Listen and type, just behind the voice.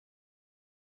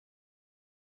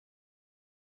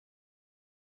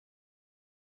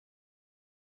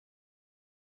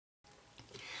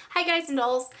Hi guys and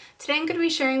dolls! Today I'm going to be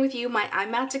sharing with you my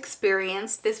IMATS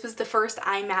experience. This was the first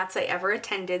IMATS I ever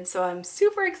attended, so I'm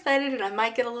super excited and I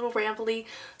might get a little rambly,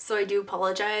 so I do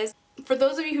apologize. For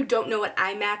those of you who don't know what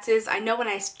IMATS is, I know when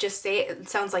I just say it, it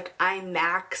sounds like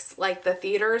IMAX, like the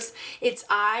theaters. It's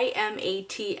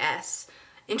IMATS,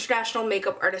 International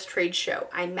Makeup Artist Trade Show,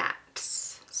 IMATS.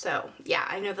 So yeah,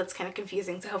 I know that's kind of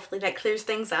confusing, so hopefully that clears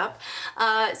things up.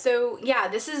 So yeah,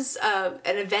 this is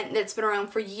an event that's been around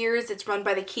for years. It's run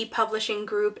by the Key Publishing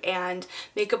Group and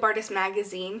Makeup Artist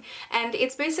Magazine, and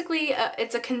it's basically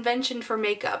it's a convention for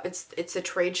makeup. It's a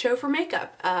trade show for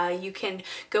makeup. You can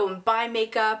go and buy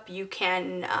makeup. You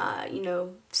can you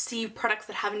know, see products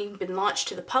that haven't even been launched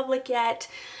to the public yet.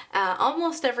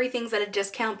 Almost everything's at a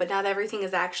discount, but not everything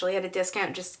is actually at a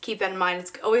discount. Just keep that in mind.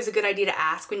 It's always a good idea to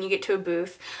ask when you get to a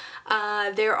booth.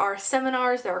 There are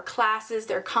seminars, there are classes,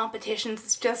 there are competitions.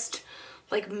 It's just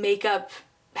like makeup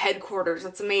headquarters.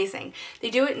 It's amazing. They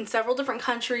do it in several different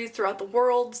countries throughout the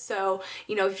world, so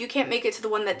you know, if you can't make it to the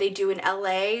one that they do in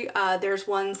LA, there's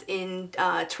ones in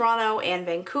Toronto and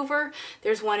Vancouver,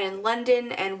 there's one in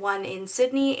London and one in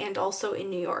Sydney and also in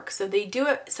New York. So they do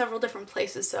it several different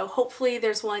places, so hopefully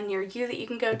there's one near you that you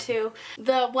can go to.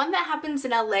 The one that happens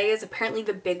in LA is apparently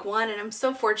the big one, and I'm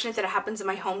so fortunate that it happens in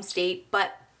my home state,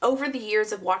 but over the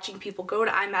years of watching people go to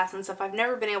IMATS and stuff, I've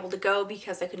never been able to go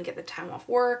because I couldn't get the time off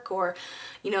work, or,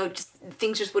 you know, just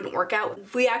things just wouldn't work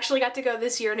out. We actually got to go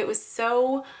this year and it was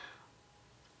so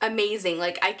amazing.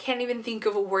 Like, I can't even think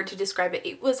of a word to describe it.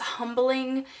 It was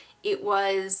humbling. It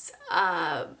was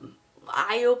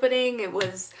eye-opening.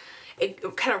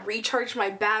 It kind of recharged my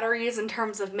batteries in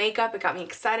terms of makeup. It got me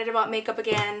excited about makeup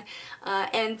again.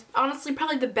 And honestly,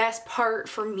 probably the best part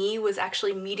for me was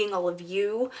actually meeting all of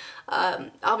you.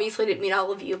 Obviously I didn't meet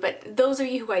all of you, but those of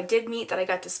you who I did meet that I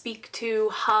got to speak to,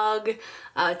 hug,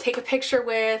 take a picture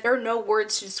with, there are no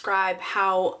words to describe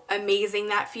how amazing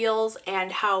that feels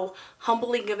and how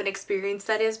humbling of an experience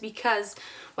that is, because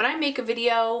when I make a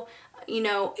video, you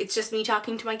know, it's just me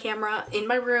talking to my camera in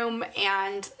my room,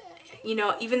 and you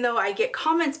know, even though I get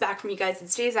comments back from you guys,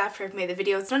 it's days after I've made the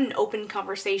video, it's not an open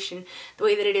conversation the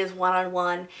way that it is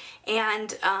one-on-one.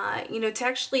 And, you know, to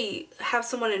actually have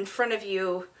someone in front of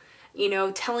you, you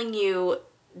know, telling you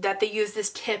that they use this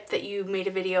tip that you made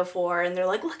a video for, and they're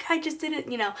like, look, I just did it,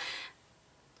 you know,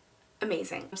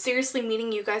 amazing. Seriously,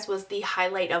 meeting you guys was the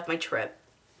highlight of my trip.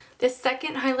 The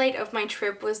second highlight of my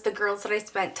trip was the girls that I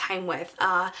spent time with.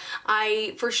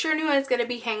 I for sure knew I was going to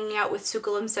be hanging out with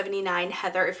Sukalim79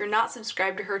 Heather. If you're not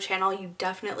subscribed to her channel, you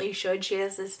definitely should. She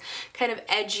has this kind of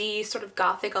edgy, sort of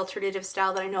gothic alternative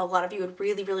style that I know a lot of you would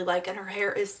really, really like, and her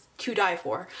hair is to die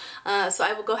for. So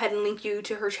I will go ahead and link you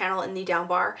to her channel in the down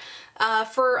bar.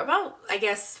 For about, I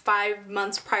guess, 5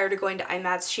 months prior to going to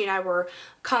IMATS, she and I were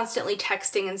constantly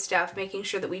texting and stuff, making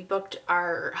sure that we booked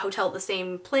our hotel at the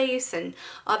same place and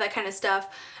all that kind of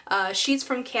stuff. She's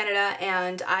from Canada,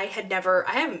 and I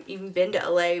haven't even been to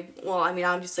LA. Well, I mean,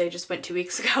 obviously I just went 2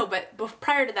 weeks ago, but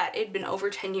prior to that, it'd been over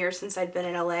 10 years since I'd been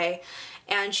in LA.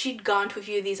 And she'd gone to a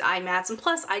few of these IMATS, and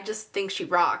plus I just think she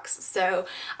rocks. So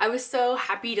I was so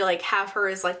happy to like have her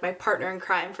as like my partner in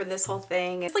crime for this whole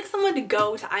thing. It's like someone to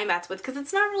go to IMATS with, because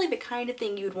it's not really the kind of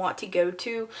thing you'd want to go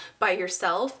to by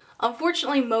yourself.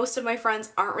 Unfortunately, most of my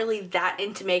friends aren't really that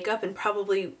into makeup, and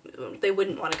probably they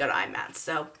wouldn't want to go to IMATS.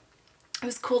 So it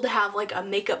was cool to have like a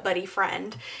makeup buddy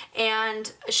friend.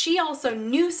 And she also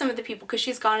knew some of the people because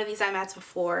she's gone to these IMATS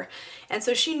before, and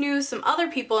so she knew some other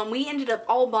people, and we ended up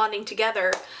all bonding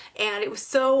together, and it was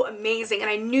so amazing. And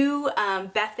I knew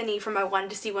Bethany from my 1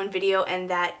 to See 1 video, and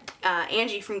that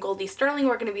Angie from Goldie Sterling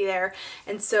were going to be there,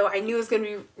 and so I knew I was going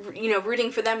to be, you know,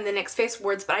 rooting for them in the next Face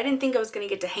Awards, but I didn't think I was going to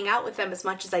get to hang out with them as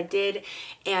much as I did,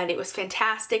 and it was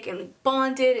fantastic, and we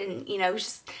bonded, and you know, it was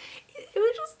just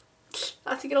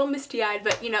not to get all misty-eyed,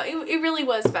 but you know, it really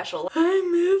was special. I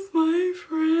miss my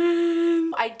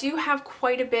friend. I do have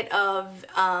quite a bit of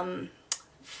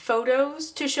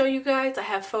photos to show you guys. I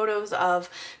have photos of,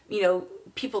 you know,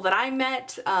 people that I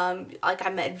met. Like I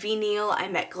met V. Neal, I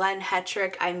met Glenn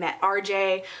Hetrick, I met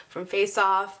RJ from Face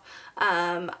Off.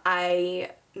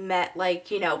 I met,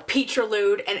 like, you know,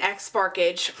 Peacherlude and X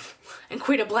Sparkage and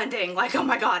Quita Blending, like, oh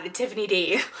my god, and Tiffany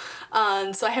D.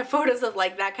 So I have photos of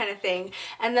like that kind of thing,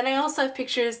 and then I also have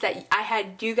pictures that I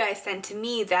had you guys send to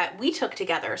me that we took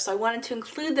together, so I wanted to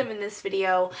include them in this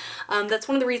video. That's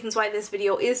one of the reasons why this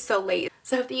video is so late.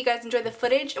 So I hope that you guys enjoy the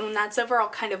footage, and when that's over, I'll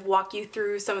kind of walk you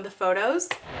through some of the photos.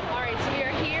 Alright, so we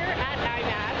are here at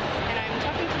IMATS, and I'm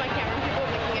talking to my camera. People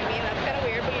are looking at me, and that's kind of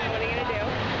weird, but you know, what are you gonna do?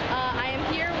 I am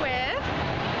here with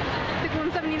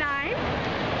Sukalim79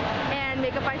 and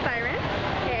Makeup by Siren.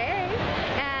 Hey!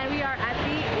 And we are at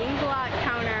the ink blot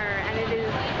counter, and it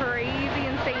is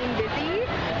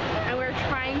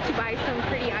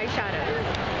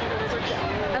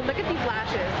at these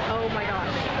lashes. Oh my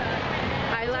gosh.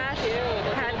 Eyelash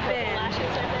had been.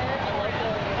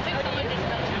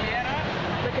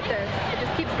 Look at this. It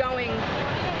just keeps going.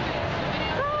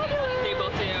 They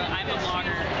both do. I'm a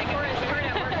vlogger. We're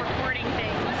at work recording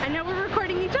things. I know we're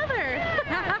recording each other.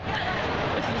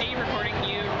 This is me recording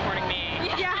you, recording me.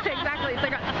 Yeah, exactly. It's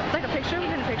like a picture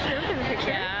within a picture within a picture.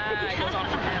 Yeah, it goes on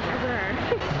forever.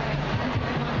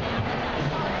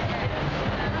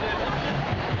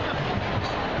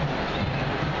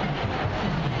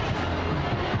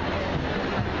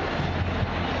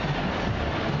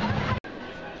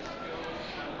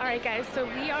 Alright guys, so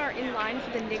we are in line for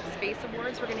the NYX Face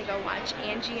Awards. We're gonna go watch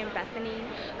Angie and Bethany.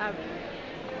 What?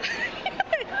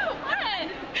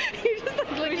 You're just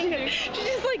like looking at, she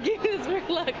just like gave me this weird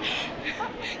look.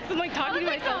 I'm like talking to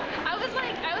myself. I was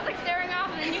like staring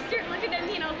off, and then you started looking at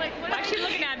me, and I was like, what? Why are you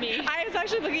looking at me? I was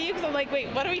actually looking at you because I'm like, wait,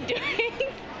 what are we doing?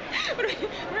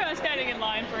 We're standing in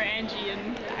line for Angie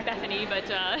and Bethany, but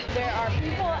there are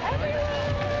people everywhere.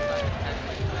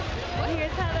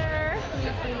 Here's Heather.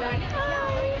 Hi.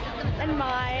 And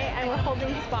Mai, and we're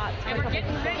holding spots. and we're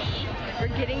getting ready. We're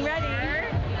getting ready.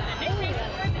 Next Face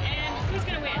Awards, and who's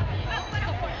gonna win?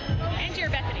 Go for it. Angie or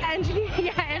Bethany? Angie,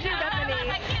 yeah, Angie and Bethany.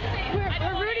 I can't say.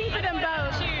 We're rooting for them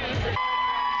both. Choose.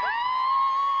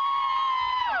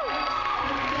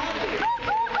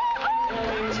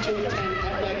 To attend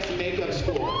FX makeup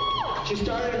school. She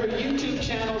started her YouTube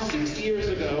channel 6 years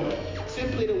ago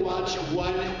simply to watch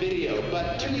one video.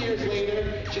 But 2 years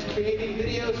later, she's creating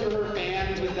videos for her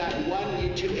fans with that one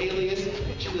YouTube alias.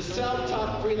 She's a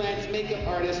self-taught freelance makeup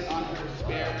artist on her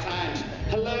spare time.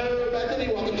 Hello,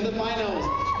 Bethany. Welcome to the finals.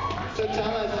 So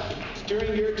tell us,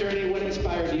 during your journey, what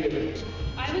inspired you?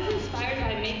 I was inspired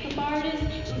by makeup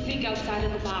artists who think outside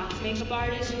of the box. Makeup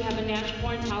artists who have a natural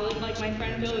born talent, like my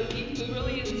friend Billy, who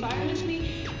really inspires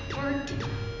me. Worked,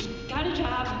 got a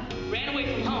job, ran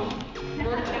away from home.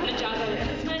 Worked, got a job at a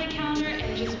cosmetic counter,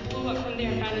 and just blew up from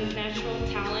there. Found his natural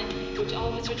talent, which all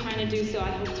of us are trying to do. So I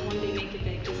hope to one day make it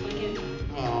big, just like him.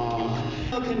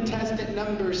 Aww. Contestant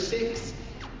number 6,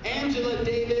 Angela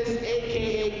Davis,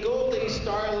 aka Goldie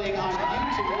Starling on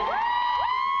YouTube.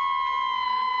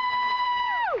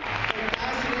 Her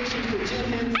fascination for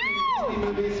Jim Henson and Disney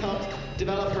movies helped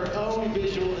develop her own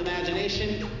visual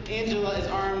imagination. Angela is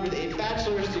armed with a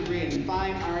bachelor's degree in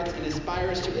fine arts and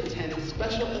aspires to attend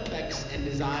special effects and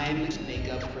design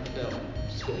makeup for film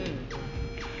school.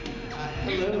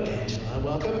 Hello, Angela.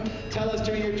 Welcome. Tell us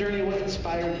during your journey what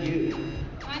inspired you.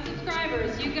 My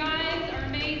subscribers, you guys are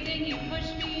amazing. You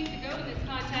pushed me to go to this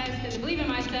contest and to believe in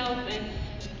myself, and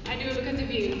I do it because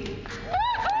of you.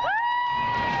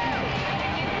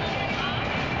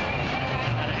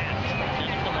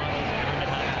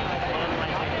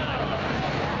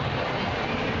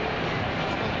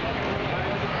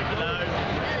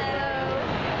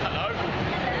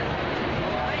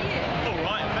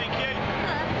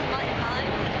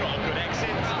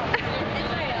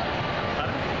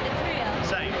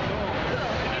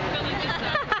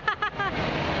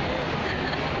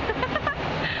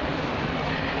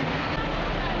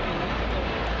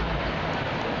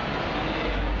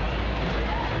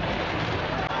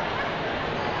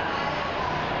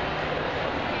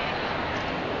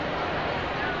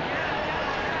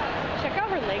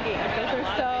 leggings. Those are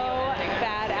so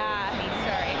badass.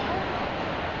 Sorry.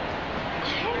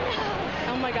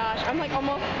 Oh my gosh, I'm like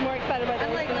almost more excited by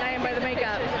those than I am by the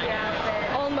makeup.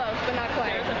 Almost, but not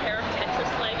quite. There's a pair of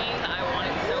Tetris leggings I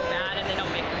wanted so bad, and they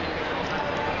don't make them.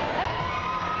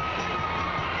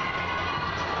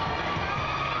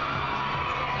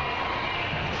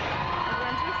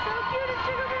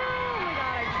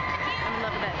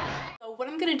 What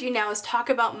I'm going to do now is talk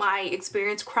about my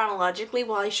experience chronologically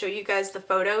while I show you guys the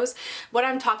photos. What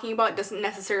I'm talking about doesn't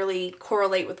necessarily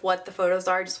correlate with what the photos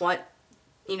are. I just want,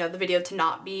 you know, the video to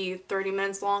not be 30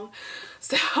 minutes long.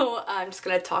 So I'm just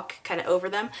going to talk kind of over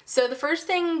them. So the first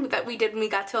thing that we did when we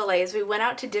got to LA is we went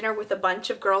out to dinner with a bunch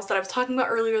of girls that I was talking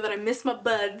about earlier that I miss my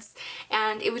buds.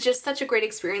 And it was just such a great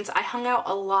experience. I hung out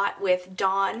a lot with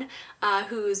Dawn,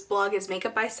 whose blog is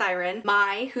Makeup by Siren,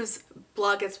 Mai, whose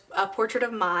blog is a portrait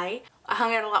of Mai. I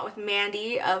hung out a lot with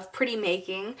Mandy of Pretty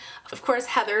Making, of course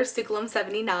Heather,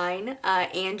 Suglum79,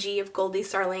 Angie of Goldie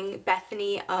Starling,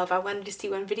 Bethany of I Wanted to See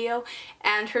One Video,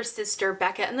 and her sister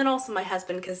Becca, and then also my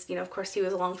husband because, you know, of course he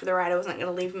was along for the ride. I wasn't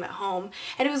going to leave him at home.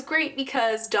 And it was great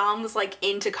because Dom was like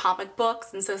into comic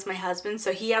books and so was my husband,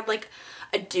 so he had like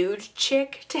a dude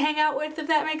chick to hang out with, if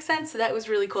that makes sense. So that was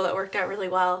really cool. That worked out really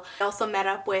well. I also met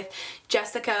up with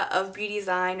Jessica of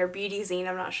Beautyzine, or Beautyzine,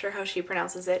 I'm not sure how she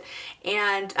pronounces it,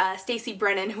 and Stacey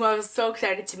Brennan, who I was so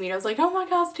excited to meet. I was like, oh my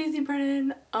god, Stacey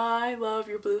Brennan, I love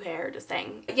your blue hair, just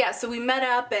saying. Yeah, so we met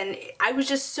up and I was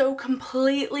just so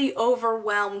completely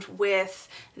overwhelmed with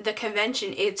the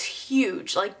convention. It's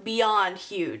huge, like beyond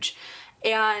huge.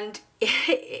 And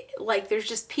like there's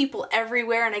just people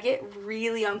everywhere and I get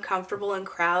really uncomfortable in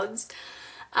crowds.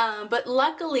 But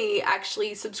luckily,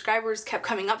 actually, subscribers kept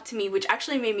coming up to me, which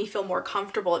actually made me feel more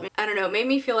comfortable. I don't know, it made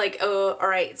me feel like, oh,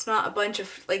 alright, it's not a bunch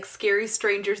of like scary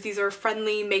strangers, these are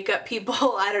friendly makeup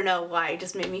people. I don't know why, it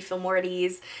just made me feel more at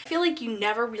ease. I feel like you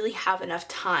never really have enough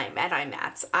time at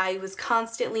IMATS. I was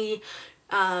constantly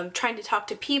trying to talk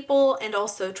to people and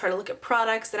also try to look at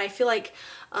products, and I feel like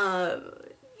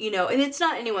you know, and it's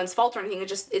not anyone's fault or anything,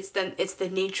 it's the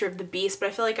nature of the beast, but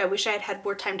I feel like I wish I had had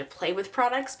more time to play with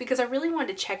products because I really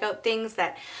wanted to check out things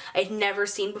that I'd never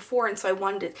seen before, and so I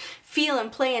wanted to feel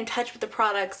and play and touch with the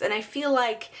products. And I feel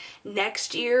like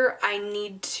next year I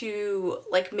need to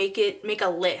like make a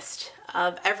list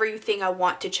of everything I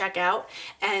want to check out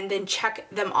and then check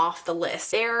them off the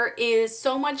list. There is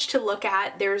so much to look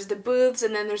at. There's the booths,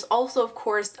 and then there's also, of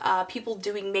course, people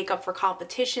doing makeup for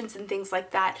competitions and things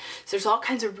like that. So there's all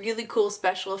kinds of really cool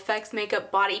special effects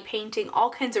makeup, body painting, all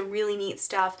kinds of really neat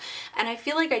stuff. And I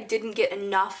feel like I didn't get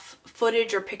enough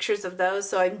footage or pictures of those,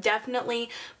 so I'm definitely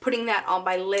putting that on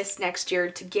my list next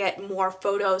year to get more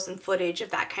photos and footage of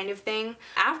that kind of thing.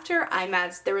 After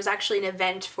IMATS, there was actually an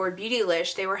event for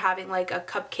Beautylish. They were having like a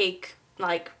cupcake,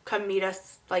 like come meet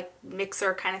us, like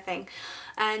mixer kind of thing,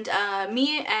 and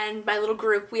me and my little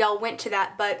group, we all went to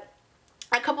that. But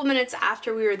a couple minutes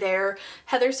after we were there,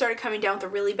 Heather started coming down with a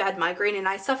really bad migraine, and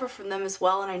I suffer from them as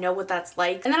well, and I know what that's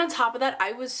like. And then on top of that,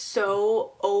 I was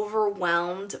so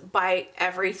overwhelmed by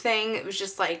everything. It was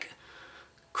just like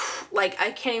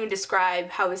I can't even describe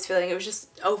how I was feeling. It was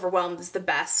just overwhelmed is the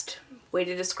best way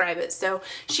to describe it. So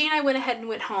she and I went ahead and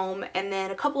went home, and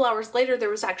then a couple hours later there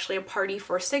was actually a party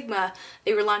for Sigma.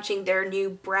 They were launching their new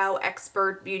brow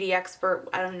expert, beauty expert,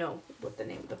 I don't know what the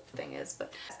name of the thing is,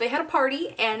 but they had a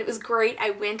party and it was great. I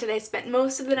went and I spent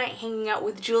most of the night hanging out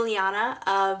with Juliana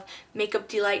of Makeup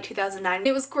Delight 2009.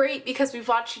 It was great because we've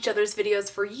watched each other's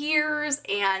videos for years,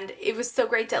 and it was so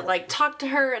great to like talk to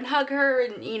her and hug her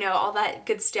and, you know, all that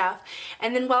good stuff.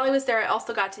 And then while I was there, I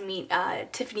also got to meet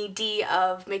Tiffany D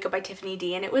of Makeup by Tiffany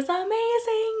D, and it was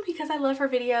amazing because I love her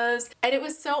videos. And it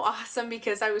was so awesome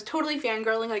because I was totally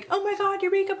fangirling, like, oh my god,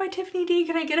 you're Makeup by Tiffany D,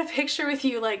 can I get a picture with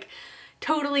you? Like,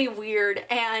 totally weird.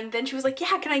 And then she was like,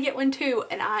 yeah, can I get one too?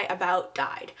 And I about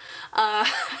died.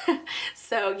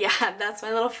 So yeah, that's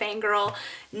my little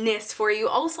fangirl-ness for you.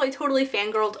 Also, I totally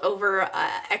fangirled over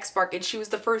X-Market. She was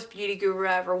the first beauty guru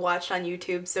I ever watched on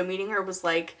YouTube, so meeting her was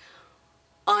like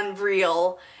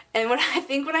unreal. And when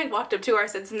I walked up to her, I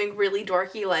said something really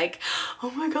dorky like,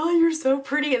 oh my god, you're so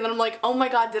pretty. And then I'm like, oh my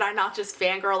god, did I not just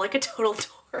fangirl like a total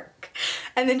dork?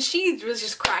 And then she was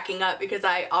just cracking up because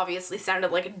I obviously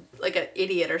sounded like an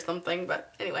idiot or something.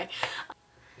 But anyway,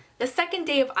 the second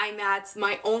day of IMATS,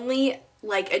 my only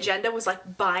like agenda was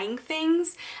like buying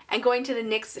things and going to the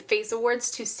NYX Face Awards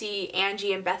to see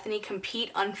Angie and Bethany compete.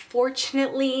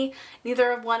 Unfortunately,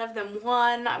 neither one of them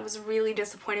won. I was really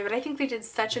disappointed, but I think they did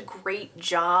such a great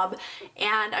job,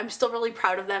 and I'm still really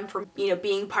proud of them for, you know,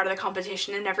 being part of the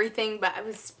competition and everything, but I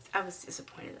was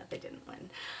disappointed that they didn't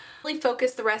win. Really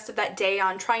focused the rest of that day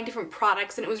on trying different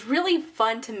products, and it was really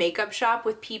fun to makeup shop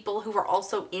with people who were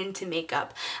also into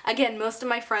makeup. Again, most of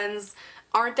my friends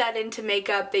aren't that into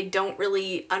makeup. They don't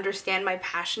really understand my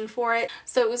passion for it.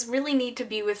 So it was really neat to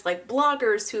be with like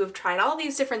bloggers who have tried all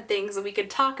these different things, and we could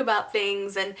talk about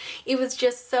things, and it was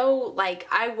just so like,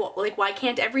 why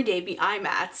can't every day be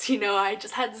IMATS? You know, I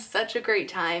just had such a great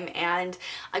time, and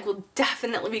I will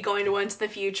definitely be going to ones in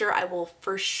the future. I will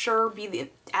for sure be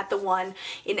at the one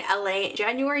in LA in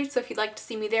January, so if you'd like to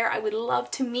see me there, I would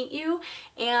love to meet you.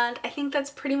 And I think that's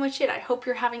pretty much it. I hope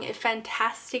you're having a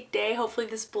fantastic day. Hopefully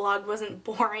this vlog wasn't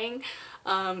boring.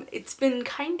 It's been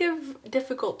kind of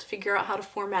difficult to figure out how to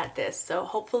format this, so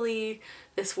hopefully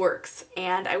this works,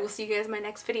 and I will see you guys in my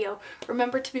next video.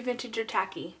 Remember to be vintage or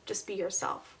tacky. Just be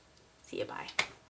yourself. See you, bye.